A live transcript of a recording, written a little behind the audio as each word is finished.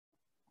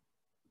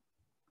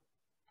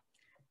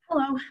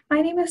Hello,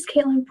 my name is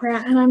Caitlin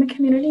Pratt, and I'm a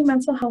community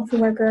mental health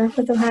worker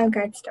with Ohio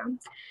Guidestone.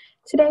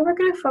 Today, we're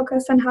going to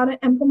focus on how to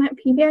implement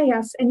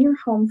PBIS in your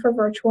home for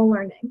virtual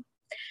learning.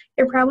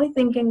 You're probably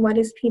thinking, what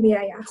is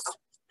PBIS?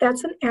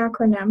 That's an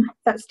acronym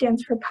that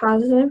stands for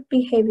Positive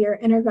Behavior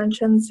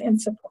Interventions and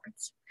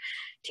Supports.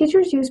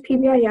 Teachers use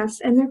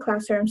PBIS in their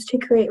classrooms to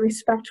create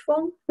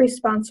respectful,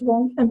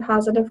 responsible, and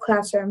positive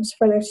classrooms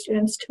for their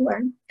students to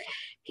learn.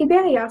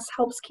 PBIS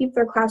helps keep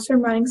their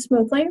classroom running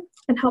smoothly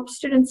and helps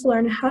students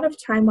learn ahead of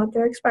time what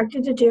they're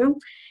expected to do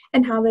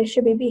and how they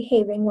should be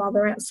behaving while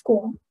they're at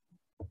school.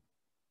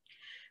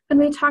 When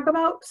we talk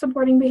about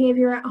supporting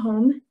behavior at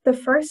home, the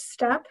first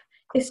step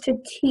is to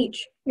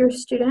teach your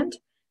student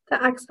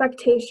the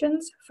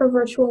expectations for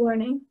virtual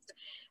learning.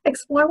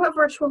 Explore what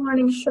virtual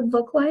learning should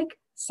look like,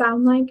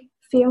 sound like,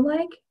 feel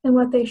like, and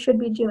what they should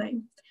be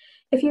doing.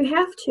 If you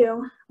have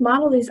to,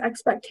 model these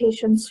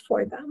expectations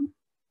for them.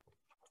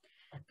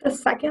 The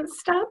second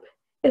step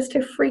is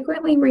to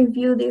frequently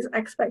review these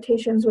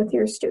expectations with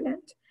your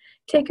student.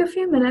 Take a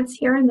few minutes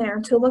here and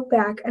there to look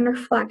back and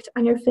reflect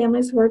on your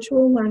family's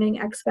virtual learning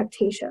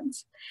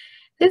expectations.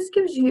 This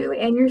gives you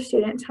and your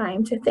student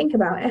time to think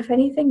about if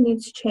anything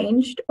needs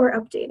changed or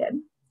updated.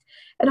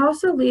 It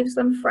also leaves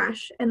them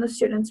fresh in the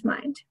student's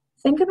mind.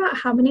 Think about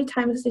how many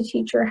times the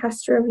teacher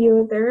has to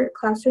review their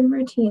classroom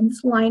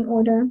routines, line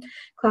order,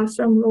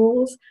 classroom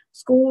rules,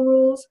 school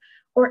rules,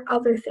 or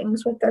other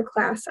things with their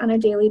class on a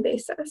daily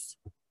basis.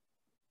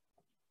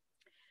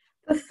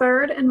 The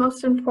third and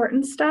most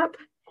important step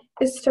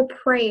is to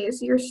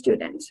praise your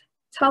student.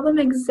 Tell them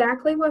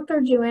exactly what they're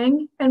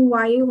doing and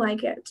why you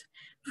like it.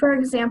 For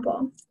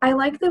example, I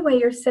like the way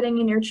you're sitting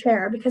in your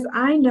chair because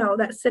I know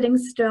that sitting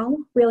still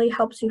really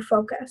helps you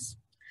focus.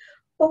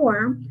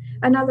 Or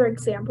another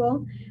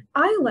example,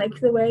 I like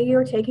the way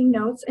you're taking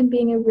notes and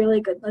being a really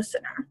good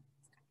listener.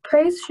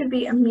 Praise should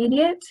be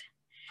immediate,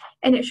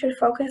 and it should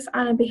focus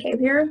on a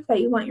behavior that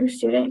you want your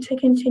student to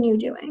continue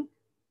doing.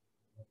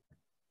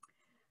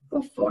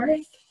 The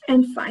fourth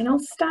and final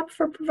step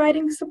for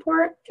providing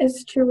support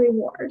is to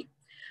reward.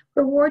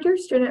 Reward your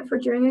student for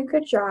doing a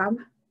good job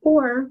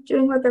or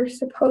doing what they're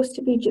supposed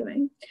to be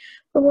doing.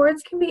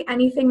 Rewards can be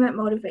anything that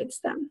motivates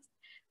them.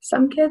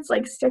 Some kids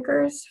like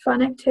stickers,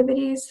 fun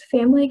activities,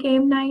 family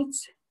game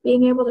nights,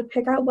 being able to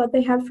pick out what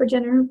they have for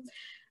dinner,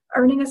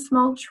 earning a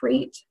small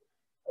treat,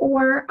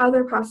 or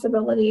other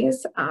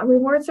possibilities.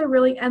 Rewards are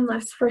really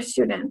endless for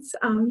students.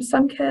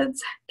 Some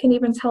kids can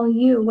even tell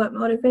you what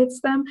motivates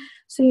them,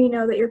 so you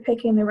know that you're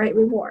picking the right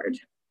reward.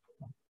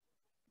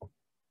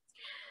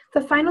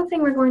 The final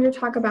thing we're going to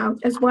talk about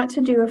is what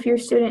to do if your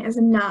student is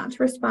not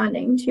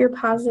responding to your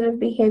positive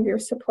behavior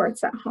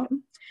supports at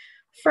home.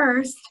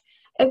 First,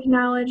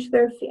 acknowledge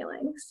their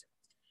feelings.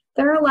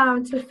 They're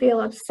allowed to feel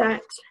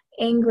upset,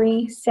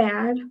 angry,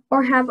 sad,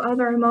 or have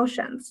other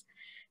emotions.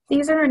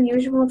 These are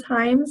unusual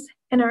times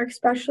and are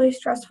especially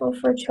stressful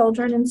for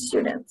children and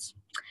students.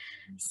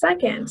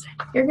 Second,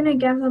 you're going to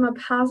give them a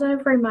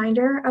positive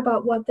reminder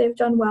about what they've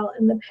done well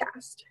in the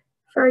past.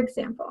 For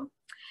example,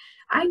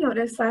 I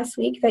noticed last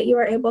week that you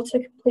were able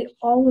to complete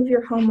all of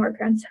your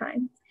homework on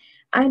time.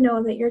 I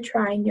know that you're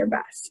trying your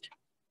best.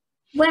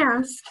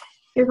 Last,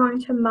 you're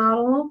going to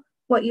model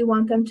what you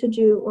want them to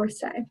do or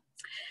say.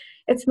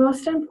 It's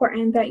most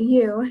important that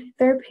you,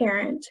 their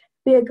parent,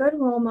 be a good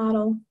role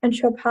model and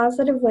show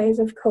positive ways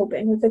of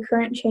coping with the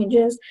current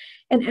changes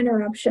and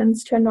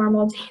interruptions to a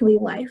normal daily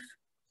life.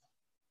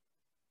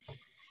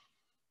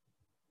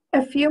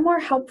 A few more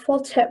helpful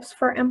tips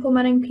for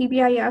implementing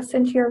PBIS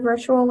into your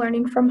virtual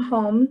learning from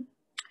home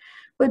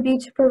would be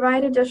to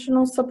provide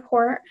additional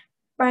support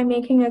by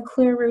making a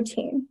clear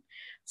routine,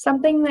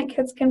 something that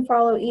kids can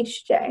follow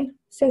each day.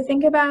 So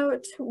think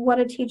about what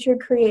a teacher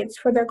creates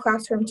for their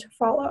classroom to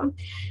follow.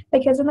 The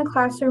kids in the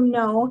classroom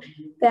know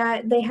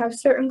that they have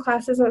certain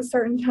classes at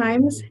certain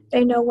times.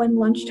 They know when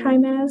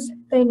lunchtime is,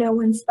 they know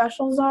when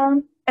specials are,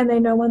 and they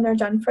know when they're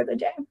done for the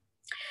day.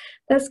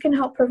 This can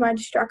help provide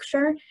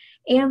structure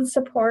and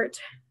support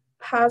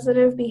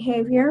positive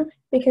behavior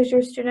because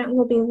your student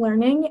will be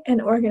learning and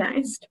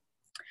organized.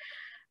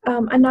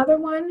 Another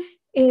one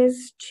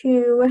is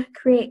to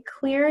create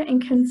clear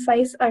and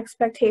concise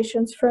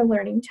expectations for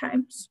learning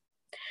times.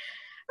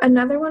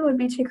 Another one would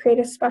be to create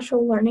a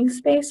special learning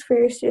space for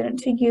your student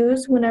to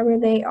use whenever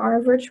they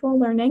are virtual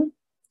learning.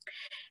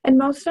 And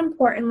most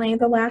importantly,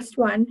 the last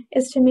one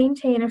is to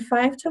maintain a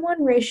 5-to-1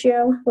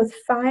 ratio with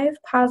 5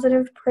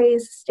 positive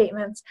praise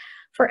statements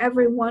for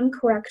every 1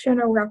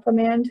 correction or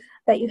reprimand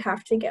that you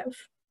have to give.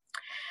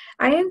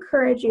 I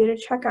encourage you to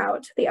check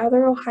out the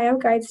other Ohio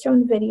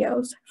Guidestone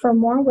videos for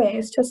more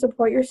ways to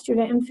support your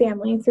student and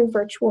family through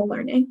virtual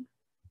learning.